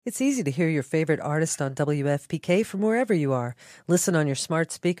It's easy to hear your favorite artist on WFPK from wherever you are. Listen on your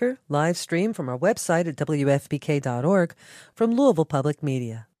smart speaker, live stream from our website at WFPK.org from Louisville Public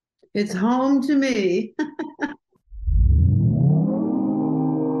Media. It's home to me.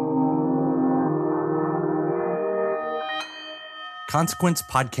 Consequence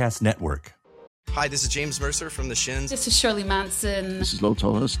Podcast Network. Hi, this is James Mercer from The Shins. This is Shirley Manson. This is Lo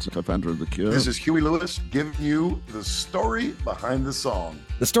Tolhurst, co-founder of The Cure. This is Huey Lewis giving you the story behind the song.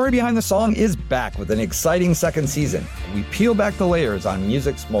 The story behind the song is back with an exciting second season. We peel back the layers on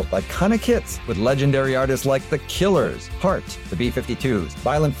music's most iconic hits with legendary artists like The Killers, Heart, the B-52s,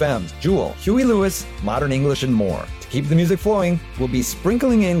 Violent Femmes, Jewel, Huey Lewis, Modern English, and more. To keep the music flowing, we'll be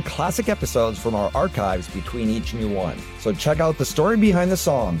sprinkling in classic episodes from our archives between each new one. So check out the story behind the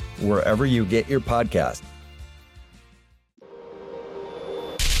song wherever you get your podcast.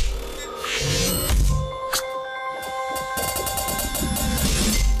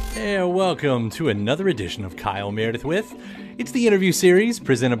 And welcome to another edition of Kyle Meredith With. It's the interview series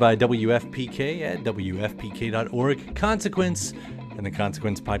presented by WFPK at WFPK.org, Consequence, and the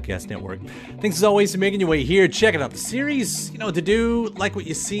Consequence Podcast Network. Thanks as always for making your way here, checking out the series. You know what to do, like what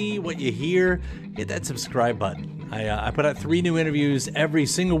you see, what you hear, hit that subscribe button. I put out 3 new interviews every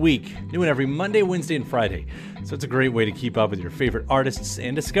single week, new one every Monday, Wednesday, and Friday. So it's a great way to keep up with your favorite artists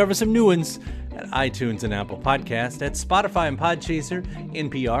and discover some new ones at iTunes and Apple Podcasts, at Spotify and Podchaser,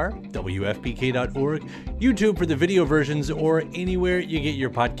 NPR, WFPK.org, YouTube for the video versions, or anywhere you get your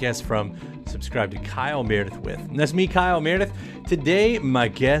podcasts from. Subscribe to Kyle Meredith With. And that's me, Kyle Meredith. Today, my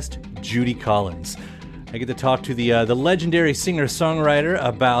guest, Judy Collins. I get to talk to the legendary singer-songwriter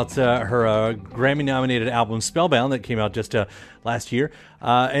about her Grammy-nominated album Spellbound that came out just last year,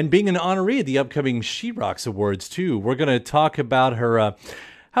 and being an honoree at the upcoming She Rocks Awards, too. We're going to talk about her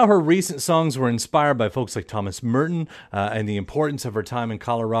how her recent songs were inspired by folks like Thomas Merton and the importance of her time in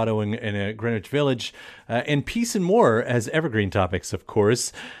Colorado and Greenwich Village, and peace and more as evergreen topics, of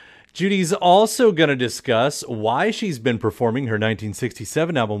course. Judy's also going to discuss why she's been performing her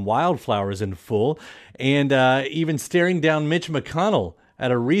 1967 album Wildflowers in full, and even staring down Mitch McConnell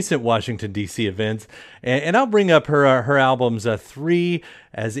at a recent Washington, D.C. event. And I'll bring up her albums 3,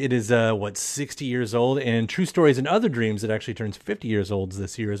 as it is, 60 years old, and True Stories and Other Dreams, that actually turns 50 years old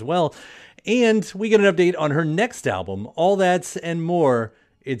this year as well. And we get an update on her next album, All That and More.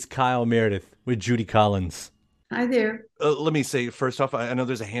 It's Kyle Meredith with Judy Collins. Hi there. Let me say, first off, I know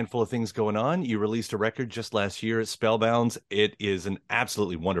there's a handful of things going on. You released a record just last year at Spellbound. It is an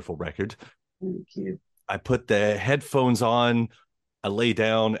absolutely wonderful record. Thank you. I put the headphones on, I lay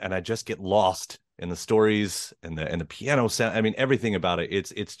down, and I just get lost in the stories and the piano sound. I mean, everything about it.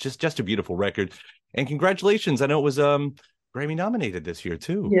 It's just a beautiful record. And congratulations. I know it was Grammy nominated this year,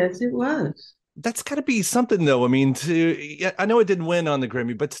 too. Yes, it was. That's got to be something, though. I mean, I know it didn't win on the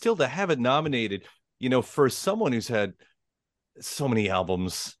Grammy, but still to have it nominated, you know, for someone who's had so many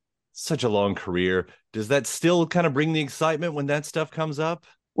albums, such a long career, does that still kind of bring the excitement when that stuff comes up?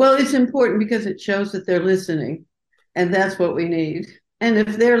 Well, it's important because it shows that they're listening, and that's what we need. And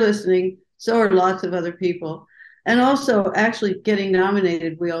if they're listening, so are lots of other people. And also, actually getting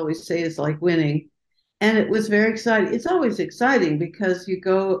nominated, we always say, is like winning. And it was very exciting. It's always exciting because you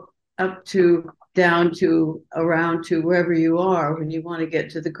go up to, down to, around to wherever you are when you want to get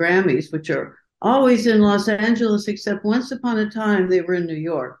to the Grammys, which are always in Los Angeles, except once upon a time they were in New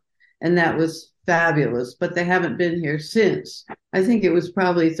York, and that was fabulous, but they haven't been here since. I think it was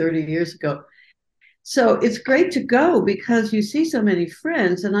probably 30 years ago. So it's great to go because you see so many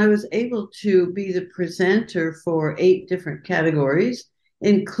friends, and I was able to be the presenter for 8 different categories,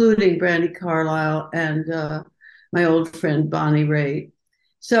 including Brandy Carlisle and my old friend Bonnie Raitt.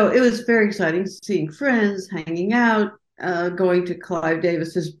 So it was very exciting seeing friends, hanging out, going to Clive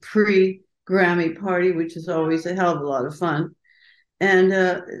Davis's pre-Grammy party, which is always a hell of a lot of fun.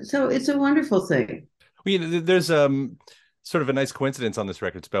 And so it's a wonderful thing. Well, you know, there's sort of a nice coincidence on this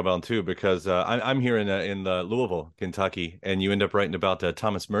record, Spellbound, too, because I'm here in Louisville, Kentucky, and you end up writing about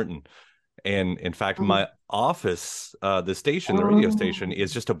Thomas Merton. And in fact, my office, the station, the radio station,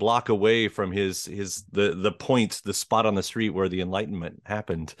 is just a block away from the point, the spot on the street where the Enlightenment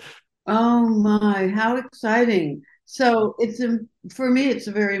happened. Oh my, how exciting. So for me, it's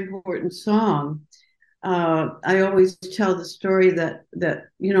a very important song. I always tell the story that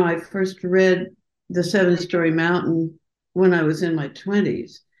you know, I first read The Seven-Story Mountain when I was in my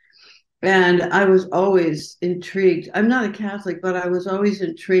 20s. And I was always intrigued. I'm not a Catholic, but I was always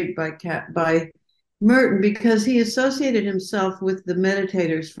intrigued by Merton because he associated himself with the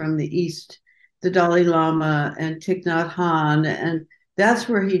meditators from the East, the Dalai Lama and Thich Nhat Hanh. And that's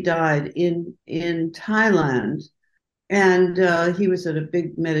where he died in Thailand. and he was at a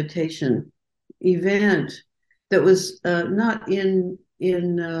big meditation event that was not in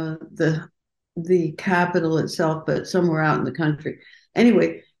the capital itself, but somewhere out in the country.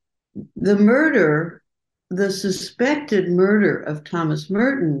 Anyway, the suspected murder of Thomas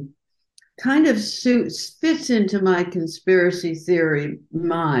Merton kind of fits into my conspiracy theory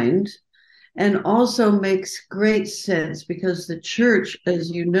mind, and also makes great sense because the church, as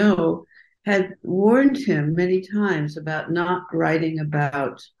you know, had warned him many times about not writing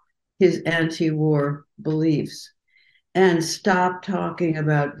about his anti-war beliefs and stop talking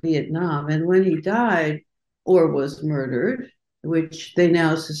about Vietnam. And when he died or was murdered, which they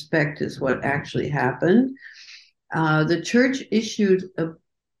now suspect is what actually happened, the church issued a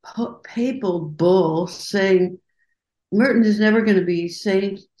papal bull saying Merton is never going to be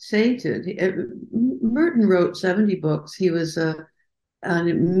sainted. Merton wrote 70 books. He was a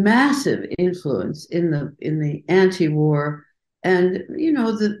massive influence in the anti-war, and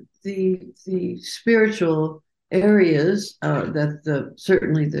the spiritual areas that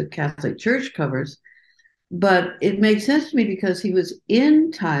certainly the Catholic Church covers. But it makes sense to me because he was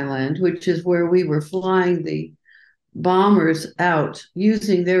in Thailand, which is where we were flying the bombers out,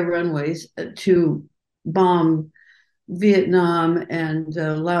 using their runways to bomb Vietnam and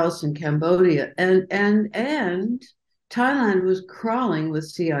Laos and Cambodia, and Thailand was crawling with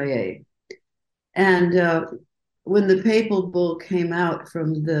CIA. And when the papal bull came out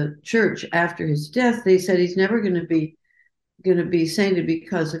from the church after his death, they said he's never going to be sainted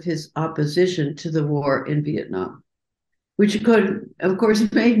because of his opposition to the war in Vietnam, which could, of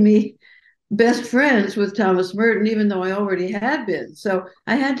course, made me best friends with Thomas Merton, even though I already had been. So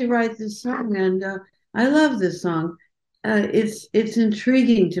I had to write this song, and I love this song. It's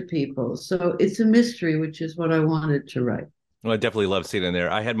intriguing to people, so it's a mystery, which is what I wanted to write. Well, I definitely love seeing it in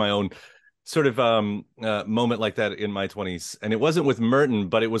there. I had my own sort of moment like that in my 20s, and it wasn't with Merton,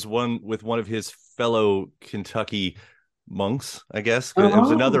 but it was with one of his fellow Kentucky monks, I guess. It was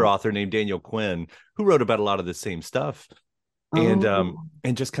another author named Daniel Quinn who wrote about a lot of the same stuff, and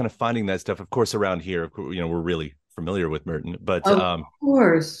just kind of finding that stuff. Of course, around here, we're really familiar with Merton, but of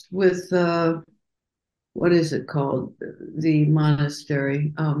course, with what is it called? The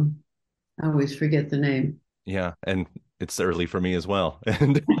monastery. I always forget the name. Yeah, and it's early for me as well.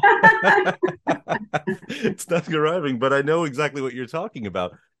 And it's not arriving, but I know exactly what you're talking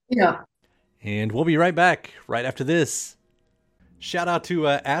about. Yeah. And we'll be right back right after this. Shout out to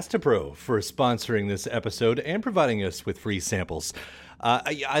Astapro for sponsoring this episode and providing us with free samples.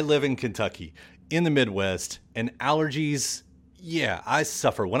 I live in Kentucky, in the Midwest, and allergies... Yeah, I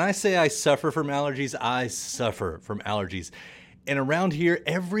suffer. When I say I suffer from allergies, I suffer from allergies. And around here,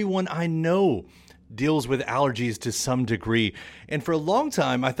 everyone I know deals with allergies to some degree. And for a long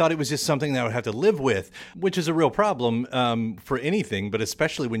time, I thought it was just something that I would have to live with, which is a real problem for anything, but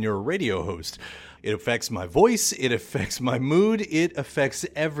especially when you're a radio host. It affects my voice, it affects my mood, it affects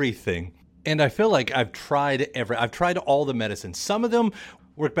everything. And I feel like I've tried all the medicines. Some of them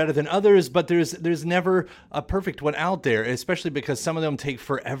work better than others, but there's never a perfect one out there, especially because some of them take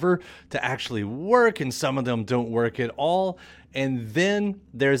forever to actually work and some of them don't work at all. And then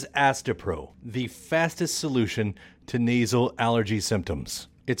there's Astapro, the fastest solution to nasal allergy symptoms.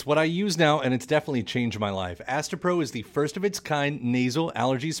 It's what I use now, and it's definitely changed my life. Astapro is the first of its kind nasal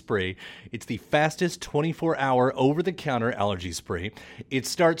allergy spray. It's the fastest 24-hour over-the-counter allergy spray. It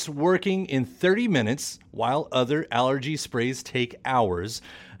starts working in 30 minutes, while other allergy sprays take hours.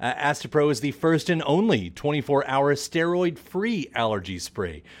 Astapro is the first and only 24-hour steroid-free allergy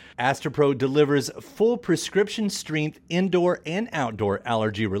spray. Astapro delivers full prescription-strength indoor and outdoor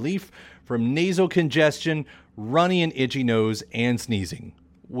allergy relief from nasal congestion, runny and itchy nose, and sneezing.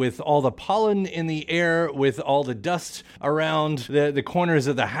 With all the pollen in the air, with all the dust around the corners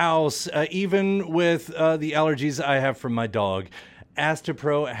of the house, even with the allergies I have from my dog,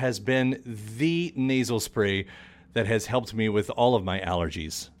 Astapro has been the nasal spray that has helped me with all of my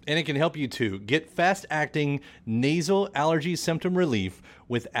allergies. And it can help you too. Get fast-acting nasal allergy symptom relief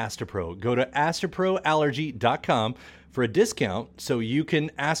with Astapro. Go to astaproallergy.com for a discount so you can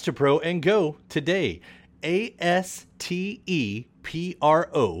Astapro and go today. ASTEPRO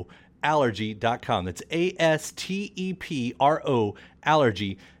allergy.com. That's ASTEPRO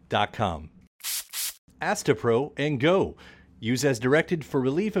allergy.com. Astapro and go. Use as directed for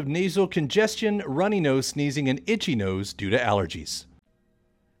relief of nasal congestion, runny nose, sneezing, and itchy nose due to allergies.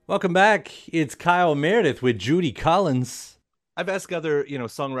 Welcome back. It's Kyle Meredith with Judy Collins. I've asked other,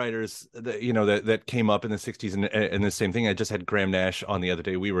 songwriters that came up in the 60s and the same thing. I just had Graham Nash on the other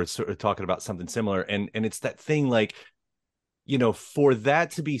day. We were sort of talking about something similar, and it's that thing like for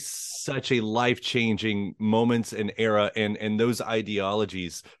that to be such a life-changing moments and era and those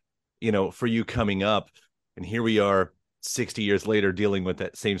ideologies, for you coming up, and here we are 60 years later dealing with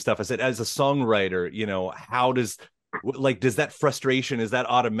that same stuff. I said, as a songwriter, how does that frustration, is that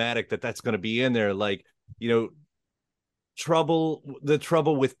automatic that's going to be in there? The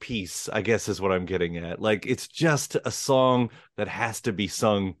trouble with peace, I guess, is what I'm getting at. It's just a song that has to be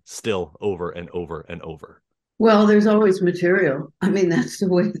sung still over and over and over. Well, there's always material. I mean, that's the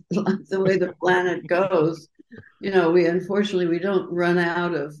way the planet goes. We unfortunately don't run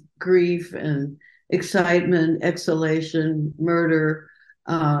out of grief and excitement, exhalation, murder,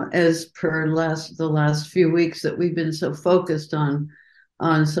 as per the last few weeks that we've been so focused on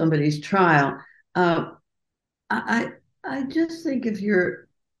somebody's trial. I just think if you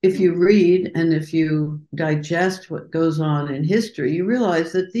read and if you digest what goes on in history, you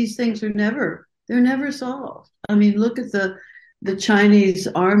realize that these things are never solved. I mean, look at the Chinese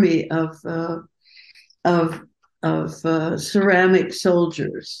army of ceramic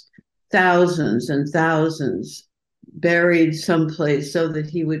soldiers, thousands and thousands buried someplace so that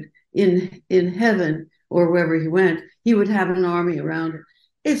he would in heaven or wherever he went, he would have an army around him.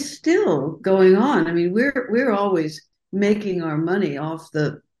 It's still going on. I mean, we're always making our money off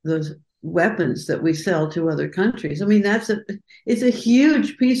those weapons that we sell to other countries. I mean, it's a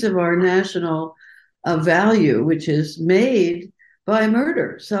huge piece of our national value, which is made by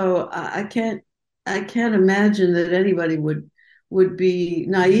murder. So I can't imagine that anybody would be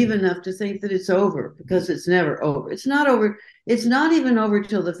naive enough to think that it's over, because it's never over. It's not over. It's not even over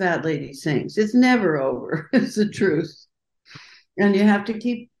till the fat lady sings. It's never over. It's the truth. And you have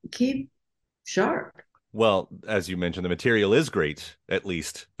to keep sharp. Well, as you mentioned, the material is great, at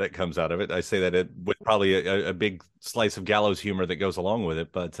least, that comes out of it. I say that with probably a big slice of gallows humor that goes along with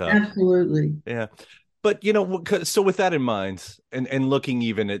it. But absolutely. Yeah. But, so with that in mind, and looking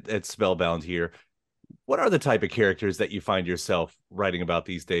even at Spellbound here, what are the type of characters that you find yourself writing about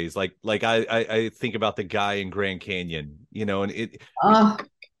these days? Like I think about the guy in Grand Canyon, and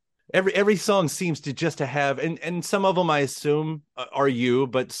every song seems to have, and some of them I assume are you,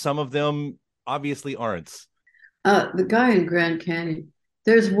 but some of them obviously aren't. The guy in Grand Canyon,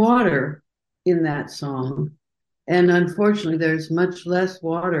 there's water in that song. And unfortunately, there's much less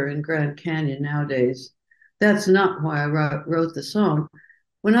water in Grand Canyon nowadays. That's not why I wrote the song.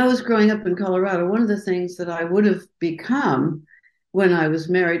 When I was growing up in Colorado, one of the things that I would have become when I was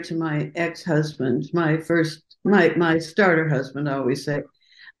married to my ex-husband, my starter husband, I always say,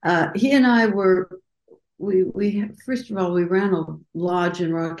 he and I we first of all, we ran a lodge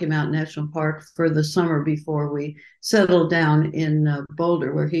in Rocky Mountain National Park for the summer before we settled down in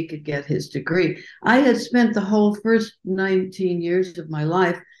Boulder, where he could get his degree. I had spent the whole first 19 years of my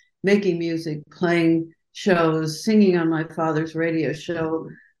life making music, playing shows, singing on my father's radio show,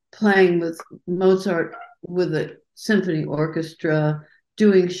 playing with Mozart with a symphony orchestra,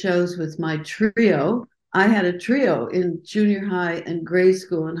 doing shows with my trio. I had a trio in junior high and grade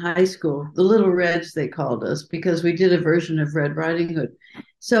school and high school, the Little Reds, they called us, because we did a version of Red Riding Hood.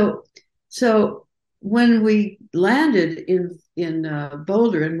 So when we landed in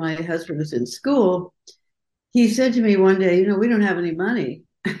Boulder and my husband was in school, he said to me one day, we don't have any money.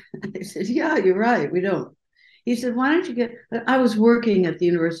 I said, yeah, you're right, we don't. He said, why don't you I was working at the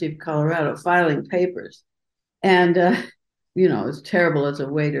University of Colorado filing papers. And, it's terrible as a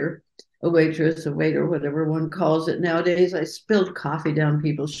waiter. A waitress, a waiter, whatever one calls it nowadays. I spilled coffee down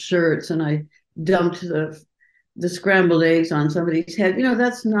people's shirts and I dumped the scrambled eggs on somebody's head.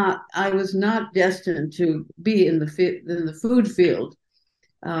 I was not destined to be in the food field.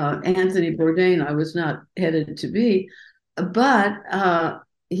 Anthony Bourdain, I was not headed to be. But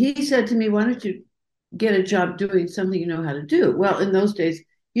he said to me, why don't you get a job doing something you know how to do? Well, in those days,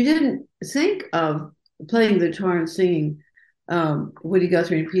 you didn't think of playing the guitar and singing Woody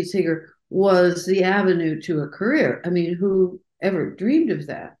Guthrie and Pete Seeger was the avenue to a career. I mean, who ever dreamed of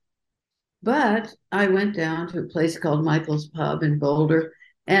that? But I went down to a place called Michael's Pub in Boulder,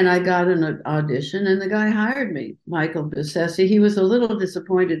 and I got an audition, and the guy hired me, Michael Bissessi. He was a little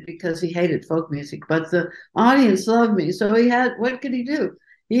disappointed because he hated folk music, but the audience loved me. So what could he do?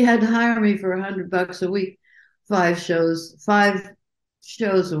 He had to hire me for $100 a week, 5 shows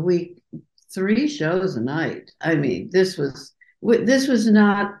a week, 3 shows a night. I mean, this was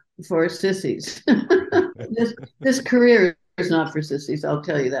not for sissies. this career is not for sissies, I'll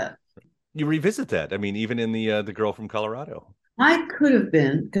tell you that. You revisit that. I mean, even in the Girl from Colorado. I could have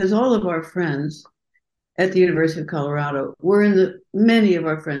been, because all of our friends at the University of Colorado many of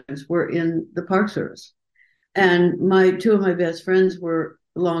our friends were in the Park Service. And 2 of my best friends were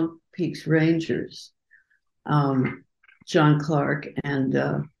Long Peaks Rangers. John Clark and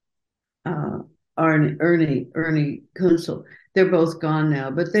uh, Ernie Kunzel. They're both gone now,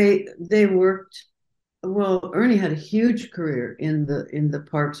 but they worked. Well, Ernie had a huge career in the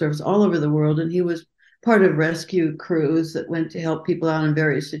Park Service all over the world, and he was part of rescue crews that went to help people out in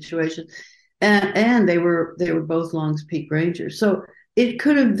various situations. And they were both Long's Peak Rangers. So it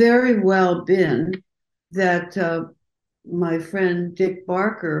could have very well been that my friend Dick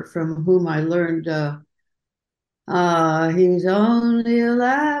Barker, from whom I learned he's only a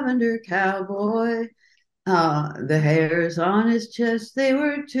lavender cowboy. The hairs on his chest, they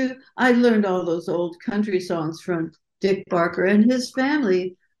were too. I learned all those old country songs from Dick Barker, and his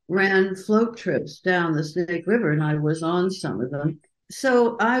family ran float trips down the Snake River, and I was on some of them.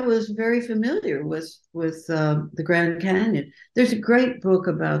 So I was very familiar with the Grand Canyon. There's a great book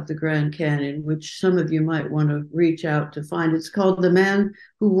about the Grand Canyon, which some of you might want to reach out to find. It's called The Man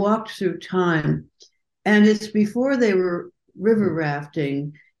Who Walked Through Time, and it's before they were river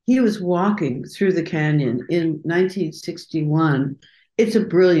rafting. He was walking through the canyon in 1961. It's a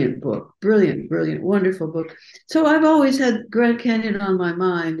brilliant book, brilliant, wonderful book. So I've always had Grand Canyon on my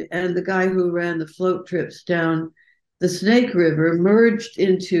mind, and the guy who ran the float trips down the Snake River merged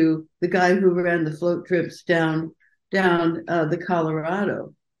into the guy who ran the float trips down the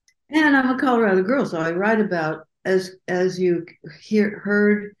Colorado. And I'm a Colorado girl, so I write about, as you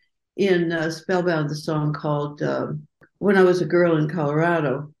heard in Spellbound, the song called When I Was a Girl in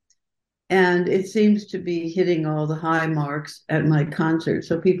Colorado. And it seems to be hitting all the high marks at my concert,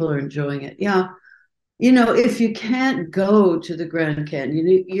 so people are enjoying it. Yeah, if you can't go to the Grand Canyon,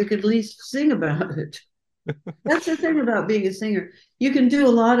 you could at least sing about it. That's the thing about being a singer. You can do a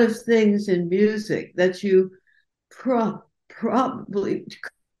lot of things in music that you probably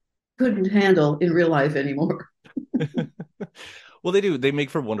couldn't handle in real life anymore. Well, they do. They make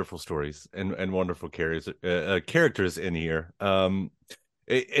for wonderful stories and wonderful characters in here.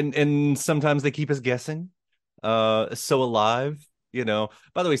 And sometimes they keep us guessing. So Alive,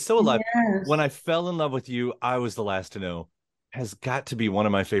 By the way, So Alive, Yes. When I fell in love with you, I was the last to know, has got to be one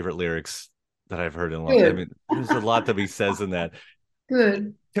of my favorite lyrics that I've heard in a long time. I mean, there's a lot that he says in that.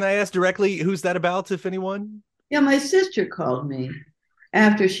 Good. Can I ask directly, who's that about, if anyone? Yeah, my sister called me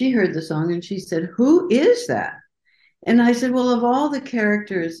after she heard the song, and she said, "Who is that?" And I said, well, of all the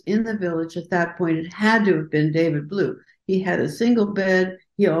characters in the village at that point, it had to have been David Blue. He had a single bed.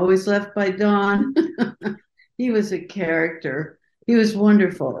 He always left by dawn. He was a character. He was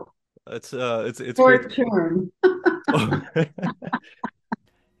wonderful. It's Short great. term.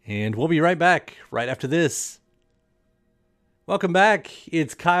 And we'll be right back right after this. Welcome back.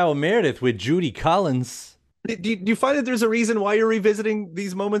 It's Kyle Meredith with Judy Collins. Do you find that there's a reason why you're revisiting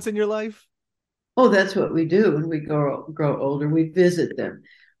these moments in your life? Oh, that's what we do when we grow older. We visit them.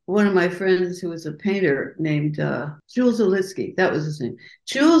 One of my friends who was a painter named Jules Zalitsky, that was his name.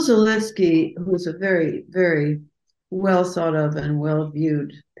 Jules Zalitsky, who was a very, very well thought of and well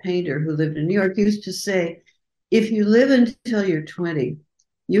viewed painter who lived in New York, used to say, if you live until you're 20,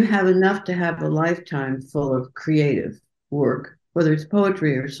 you have enough to have a lifetime full of creative work, whether it's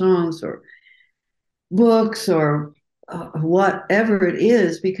poetry or songs or books or whatever it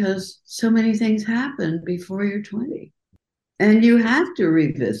is, because so many things happen before you're 20. And you have to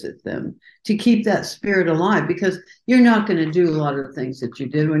revisit them to keep that spirit alive, because you're not going to do a lot of things that you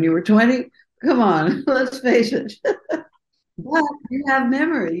did when you were 20. Come on, let's face it. But you have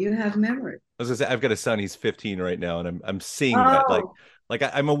memory. You have memory. I was gonna say, I've got a son. He's 15 right now, and I'm seeing that. Like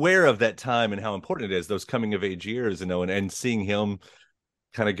I'm aware of that time and how important it is, those coming of age years, and seeing him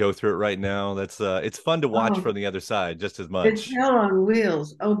kind of go through it right now. That's it's fun to watch from the other side just as much. It's hell on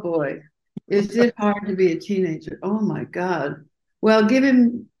wheels. Oh boy, is it hard to be a teenager? Oh my God. Well, give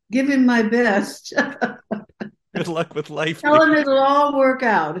him my best. Good luck with life. Tell him it'll all work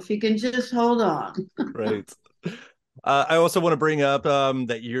out if you can just hold on. Right. I also want to bring up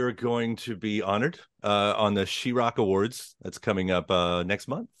that you're going to be honored on the She-Rock Awards. That's coming up next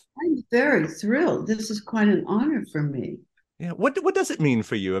month. I'm very thrilled. This is quite an honor for me. Yeah. What does it mean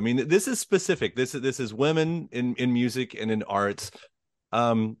for you? I mean, this is specific. This is women in music and in arts.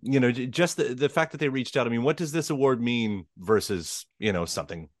 Just the fact that they reached out. I mean, what does this award mean versus,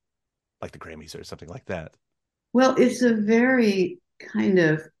 something like the Grammys or something like that? Well, it's a very kind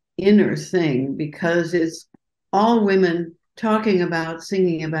of inner thing, because it's all women talking about,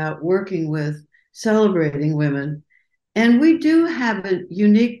 singing about, working with, celebrating women. And we do have a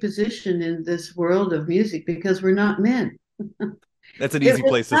unique position in this world of music because we're not men. That's an easy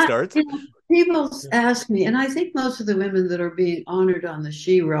place to start. People ask me, and I think most of the women that are being honored on the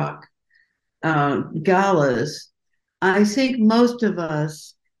She-Rock galas, I think most of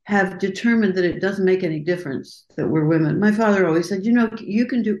us have determined that it doesn't make any difference that we're women. My father always said, you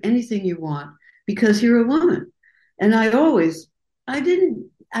can do anything you want because you're a woman. And I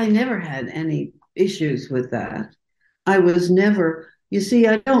never had any issues with that. I was never, you see,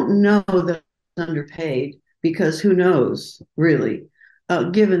 I don't know that I was underpaid because who knows, really,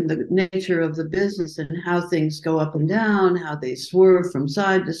 given the nature of the business and how things go up and down, how they swerve from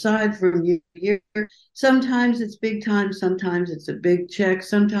side to side from year to year. Sometimes it's big time, sometimes it's a big check,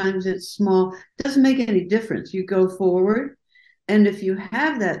 sometimes it's small. It doesn't make any difference. You go forward. And if you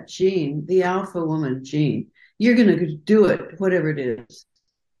have that gene, the alpha woman gene, you're going to do it, whatever it is.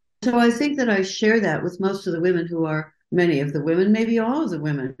 So I think that I share that with most of the women many of the women, maybe all of the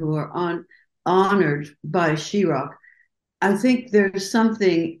women who are honored by She-Rock. I think there's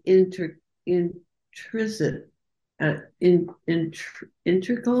something integral, in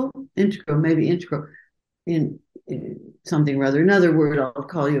something or other, another word I'll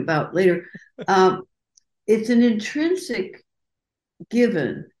call you about later. It's an intrinsic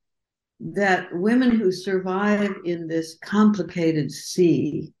given that women who survive in this complicated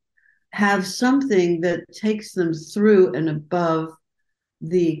sea have something that takes them through and above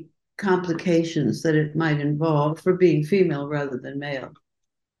the complications that it might involve for being female rather than male.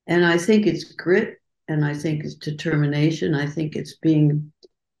 And I think it's grit, and I think it's determination. I think it's being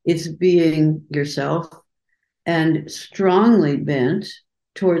yourself and strongly bent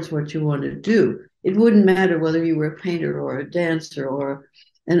towards what you want to do. It wouldn't matter whether you were a painter or a dancer or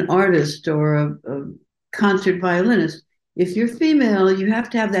an artist or a concert violinist. If you're female, you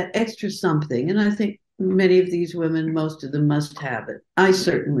have to have that extra something. And I think many of these women, most of them must have it. I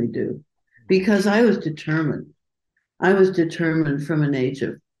certainly do, because I was determined. I was determined from an age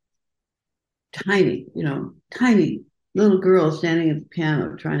of tiny little girl standing at the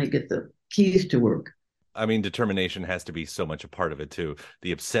piano trying to get the keys to work. I mean, determination has to be so much a part of it too.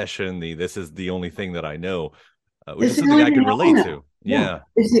 The obsession, this is the only thing that I know, which is something I can relate to. Yeah.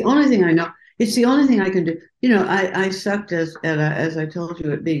 It's the only thing I know. It's the only thing I can do. I sucked as I told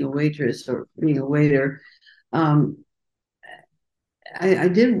you at being a waitress or being a waiter. I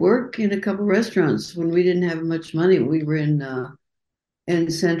did work in a couple restaurants when we didn't have much money. We were in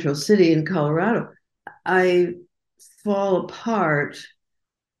Central City in Colorado. I fall apart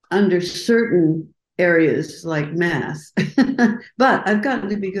under certain areas like math, but I've gotten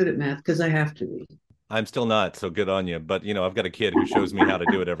to be good at math because I have to be. I'm still not, so good on you. But, I've got a kid who shows me how to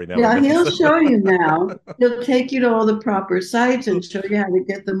do it every now and then. Yeah, he'll show you now. He'll take you to all the proper sites and show you how to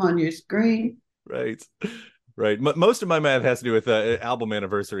get them on your screen. Right. Most of my math has to do with album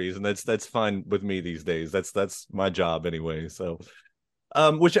anniversaries, and that's fine with me these days. That's my job anyway. So,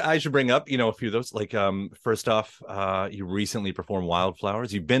 which I should bring up, a few of those. Like, first off, you recently performed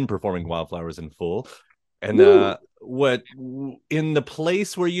Wildflowers. You've been performing Wildflowers in full. And what in the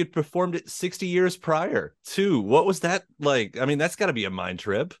place where you'd performed it 60 years prior too? What was that like? I mean, that's got to be a mind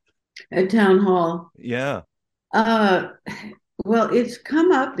trip. At Town Hall. Yeah. Well, it's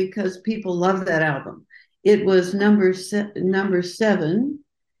come up because people love that album. It was number 7.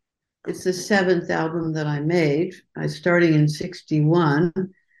 It's the 7th album that I made. I starting in 61,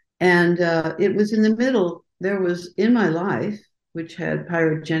 and it was in the middle. There was In My Life, which had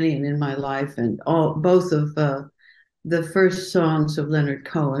Pirate Jenny and In My Life, and both of the first songs of Leonard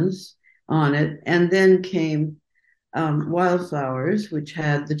Cohen's on it. And then came Wildflowers, which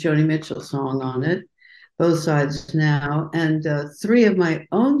had the Joni Mitchell song on it, Both Sides Now, and 3 of my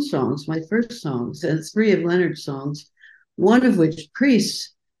own songs, my first songs, and 3 of Leonard's songs, one of which,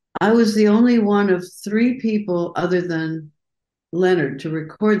 Priests. I was the only one of 3 people other than Leonard to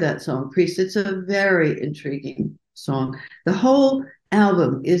record that song, Priests. It's a very intriguing song. The whole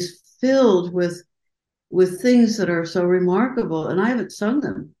album is filled with things that are so remarkable, and I haven't sung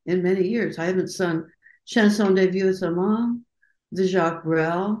them in many years. I haven't sung Chanson des Vieux Amants, the Jacques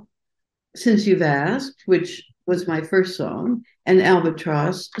Brel, Since You've Asked, which was my first song, and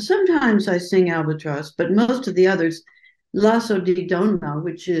Albatross. Sometimes I sing Albatross, but most of the others, Lasso di Donna,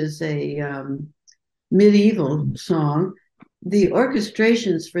 which is a medieval song. The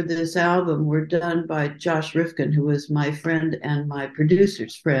orchestrations for this album were done by Josh Rifkin, who was my friend and my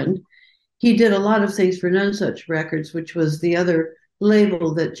producer's friend. He did a lot of things for None Such Records, which was the other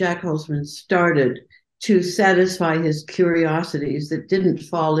label that Jack Holzman started to satisfy his curiosities that didn't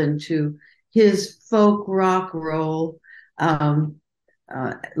fall into his folk rock roll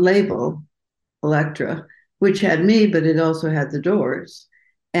label, Elektra, which had me, but it also had the Doors.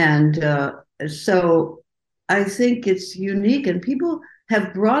 And so I think it's unique, and people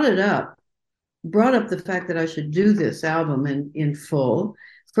have brought up the fact that I should do this album in full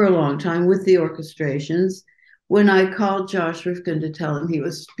for a long time with the orchestrations. when I called Josh Rifkin to tell him, he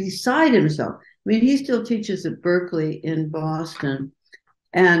was beside himself. I mean, he still teaches at Berkeley in Boston,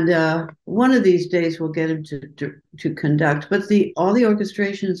 and one of these days we'll get him to conduct. But all the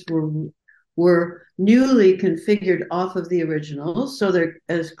orchestrations were newly configured off of the originals, so they're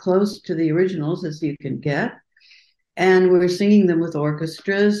as close to the originals as you can get. And we're singing them with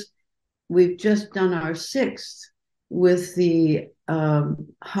orchestras. We've just done our sixth with the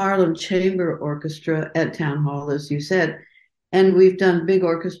Harlem Chamber Orchestra at Town Hall, as you said. And we've done big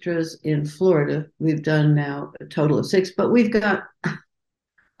orchestras in Florida. We've done now a total of six, but we've got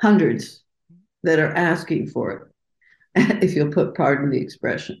hundreds that are asking for it, if you'll pardon the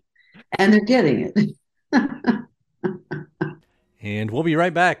expression. And they're getting it. And we'll be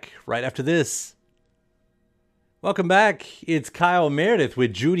right back right after this. Welcome back. It's Kyle Meredith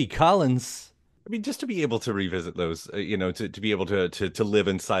with Judy Collins. I mean, just to be able to revisit those, to be able to live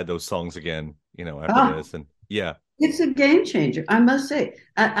inside those songs again, after this. And yeah. It's a game changer, I must say.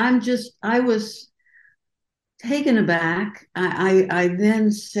 I was taken aback. I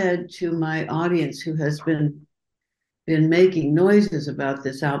then said to my audience, who has been making noises about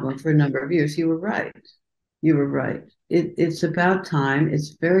this album for a number of years, you were right. You were right. It's about time.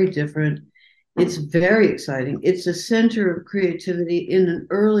 It's very different. It's very exciting. It's a center of creativity in an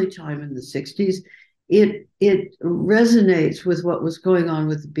early time in the 60s. It resonates with what was going on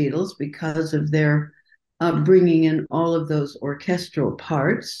with the Beatles because of their bringing in all of those orchestral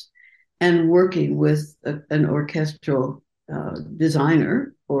parts and working with an orchestral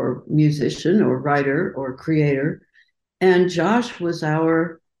designer or musician or writer or creator. And Josh was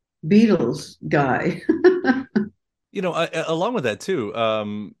our Beatles guy. Along with that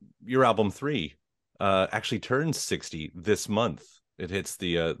too, your album 3 actually turns 60 this month. It hits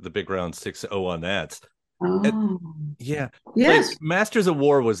the big round 60 on that. Oh, yeah. Yes. Like Masters of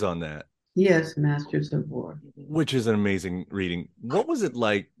War was on that. Yes, Masters of War. Which is an amazing reading. What was it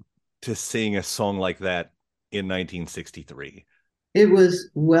like to sing a song like that in 1963? It was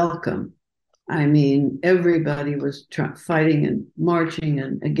welcome. I mean, everybody was fighting and marching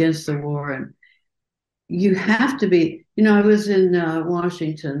and against the war. And you have to be, I was in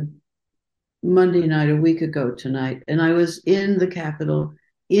Washington Monday night, a week ago tonight, and I was in the Capitol,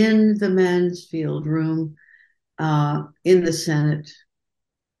 in the Mansfield room, in the Senate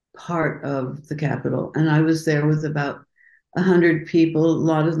part of the Capitol. And I was there with about 100 people, a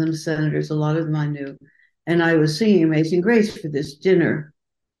lot of them senators, a lot of them I knew. And I was singing Amazing Grace for this dinner.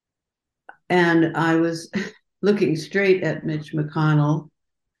 And I was looking straight at Mitch McConnell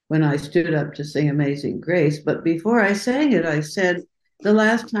when I stood up to sing Amazing Grace. But before I sang it, I said, the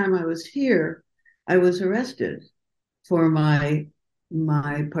last time I was here, I was arrested for my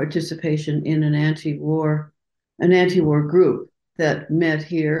participation in an anti-war group that met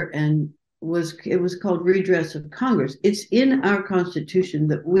here, and it was called Redress of Congress. It's in our Constitution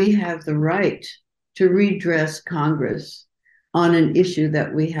that we have the right to redress Congress on an issue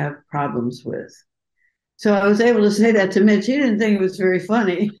that we have problems with. So I was able to say that to Mitch. He didn't think it was very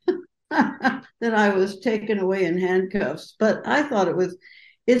funny that I was taken away in handcuffs, but I thought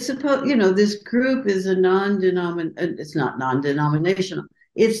it's supposed, this group is it's not non-denominational.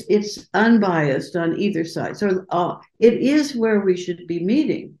 It's unbiased on either side. So it is where we should be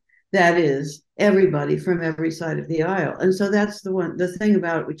meeting. That is everybody from every side of the aisle. And so that's the thing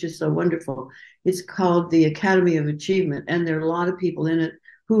about it, which is so wonderful. It's called the Academy of Achievement. And there are a lot of people in it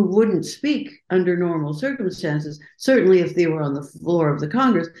who wouldn't speak under normal circumstances, certainly if they were on the floor of the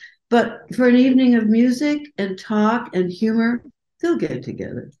Congress. But for an evening of music and talk and humor, they'll get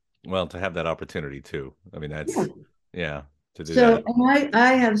together. Well, to have that opportunity too. I mean, that's, yeah to do so, that. And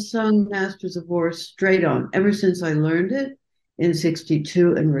I have sung Masters of War straight on ever since I learned it in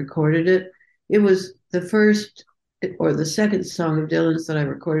 62 and recorded it. It was the first or the second song of Dylan's that I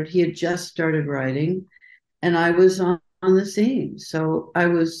recorded. He had just started writing, and I was on the scene. So I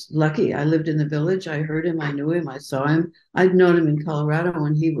was lucky. I lived in the Village. I heard him. I knew him. I saw him. I'd known him in Colorado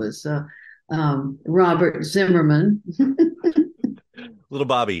when he was Robert Zimmerman. Little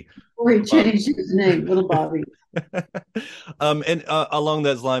Bobby. Before he changed his name, Little Bobby. And along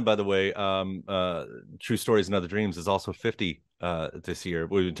that line, by the way, True Stories and Other Dreams is also 50 this year.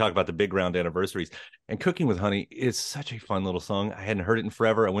 We talk about the big round anniversaries, and Cooking with Honey is such a fun little song. I hadn't heard it in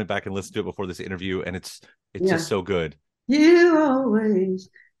forever. I went back and listened to it before this interview, and it's just so good. You always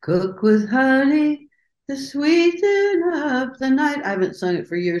cook with honey to sweeten up the night. I haven't sung it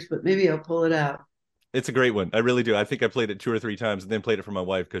for years, but maybe I'll pull it out. It's a great one. I really do. I think I played it 2 or 3 times and then played it for my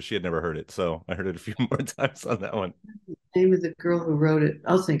wife because she had never heard it. So I heard it a few more times on that one. The name of the girl who wrote it.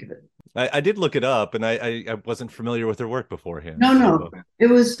 I'll think of it. I did look it up, and I wasn't familiar with her work beforehand. No, So, no. It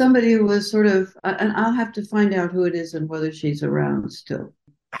was somebody who was sort of, and I'll have to find out who it is and whether she's around still.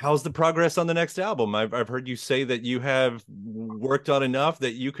 how's the progress on the next album? I've heard you say that you have worked on enough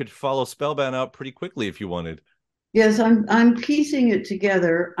that you could follow Spellbound out pretty quickly if you wanted. Yes, I'm piecing it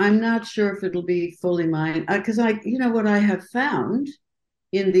together. I'm not sure if it'll be fully mine because what I have found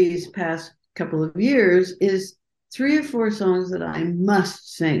in these past couple of years is 3 or 4 songs that I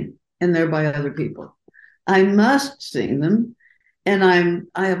must sing, and they're by other people. I must sing them, and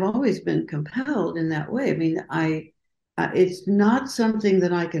I have always been compelled in that way. I mean, it's not something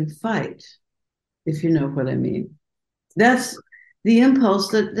that I can fight, if you know what I mean. That's the impulse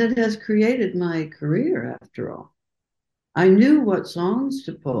that has created my career, after all. I knew what songs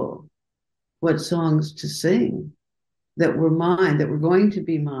to pull, what songs to sing that were mine, that were going to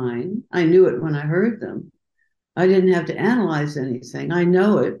be mine. I knew it when I heard them. I didn't have to analyze anything. I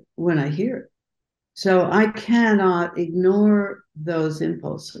know it when I hear it. So I cannot ignore those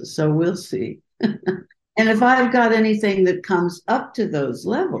impulses. So we'll see. And if I've got anything that comes up to those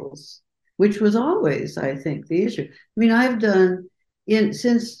levels, which was always, I think, the issue. I mean, I've done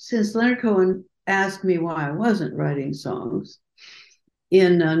since Leonard Cohen asked me why I wasn't writing songs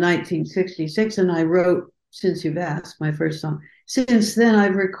in 1966, and I wrote Since You've Asked, my first song. Since then,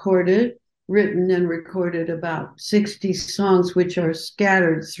 I've written and recorded about 60 songs, which are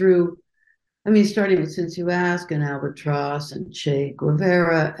scattered through. I mean, starting with Since You Ask and Albatross and Che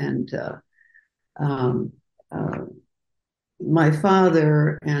Guevara and My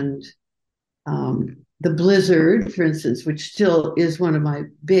Father and The Blizzard, for instance, which still is one of my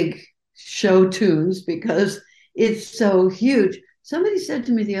big show tunes because it's so huge. Somebody said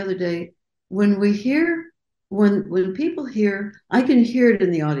to me the other day, when people hear, I can hear it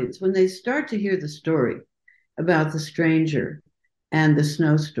in the audience, when they start to hear the story about the stranger and the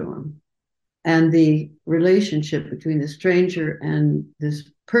snowstorm and the relationship between the stranger and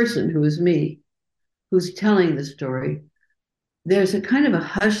this person who is me, who's telling the story, there's a kind of a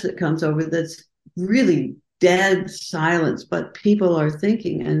hush that comes over that's really dead silence, but people are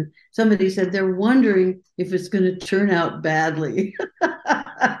thinking. And somebody said they're wondering if it's going to turn out badly.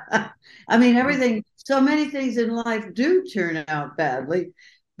 I mean, so many things in life do turn out badly,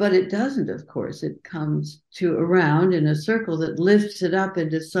 but it doesn't, of course. It comes around in a circle that lifts it up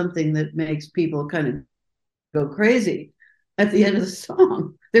into something that makes people kind of go crazy at the end of the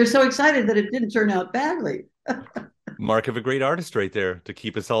song. They're so excited that it didn't turn out badly. Mark of a great artist right there to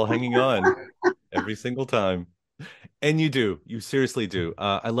keep us all hanging on every single time. And you seriously do.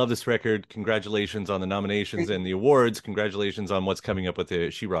 I love this record. Congratulations on the nominations and the awards. Congratulations on what's coming up with the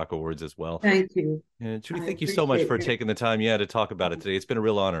She-Rock Awards as well. Thank you. And Judy, thank you so much for taking the time, to talk about it today. It's been a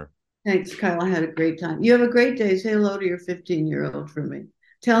real honor. Thanks, Kyle. I had a great time. You have a great day. Say hello to your 15-year-old for me.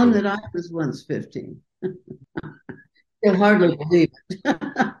 Tell him that I was once 15. He'll hardly believe it.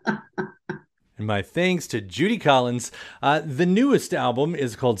 And my thanks to Judy Collins. The newest album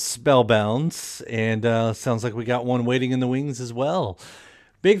is called Spellbound, and sounds like we got one waiting in the wings as well.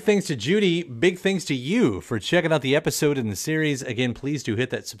 Big thanks to Judy. Big thanks to you for checking out the episode in the series. Again, please do hit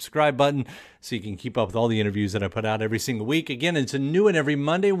that subscribe button so you can keep up with all the interviews that I put out every single week. Again, it's a new one every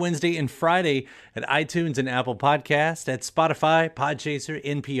Monday, Wednesday, and Friday at iTunes and Apple Podcasts, at Spotify, Podchaser,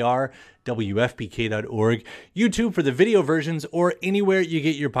 NPR, WFPK.org, YouTube for the video versions, or anywhere you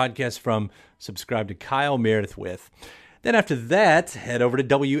get your podcasts from. Subscribe to Kyle Meredith with. Then after that, head over to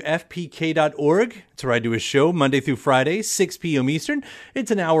WFPK.org. It's where I do a show Monday through Friday, 6 p.m. Eastern. It's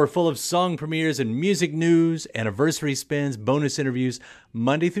an hour full of song premieres and music news, anniversary spins, bonus interviews,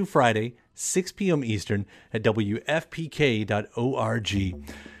 Monday through Friday, 6 p.m. Eastern at WFPK.org.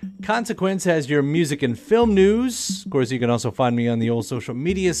 Consequence has your music and film news. Of course, you can also find me on the old social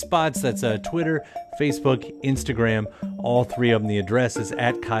media spots. That's Twitter, Facebook, Instagram. All three of them, the address is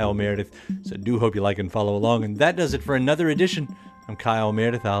at Kyle Meredith. So do hope you like and follow along. And that does it for another edition. I'm Kyle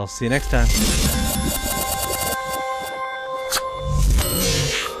Meredith. I'll see you next time.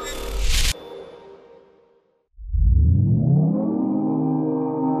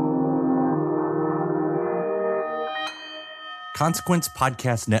 Consequence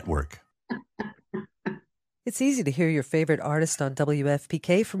Podcast Network. It's easy to hear your favorite artist on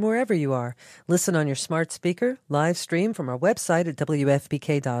WFPK from wherever you are. Listen on your smart speaker, live stream from our website at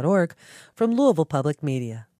WFPK.org, from Louisville Public Media.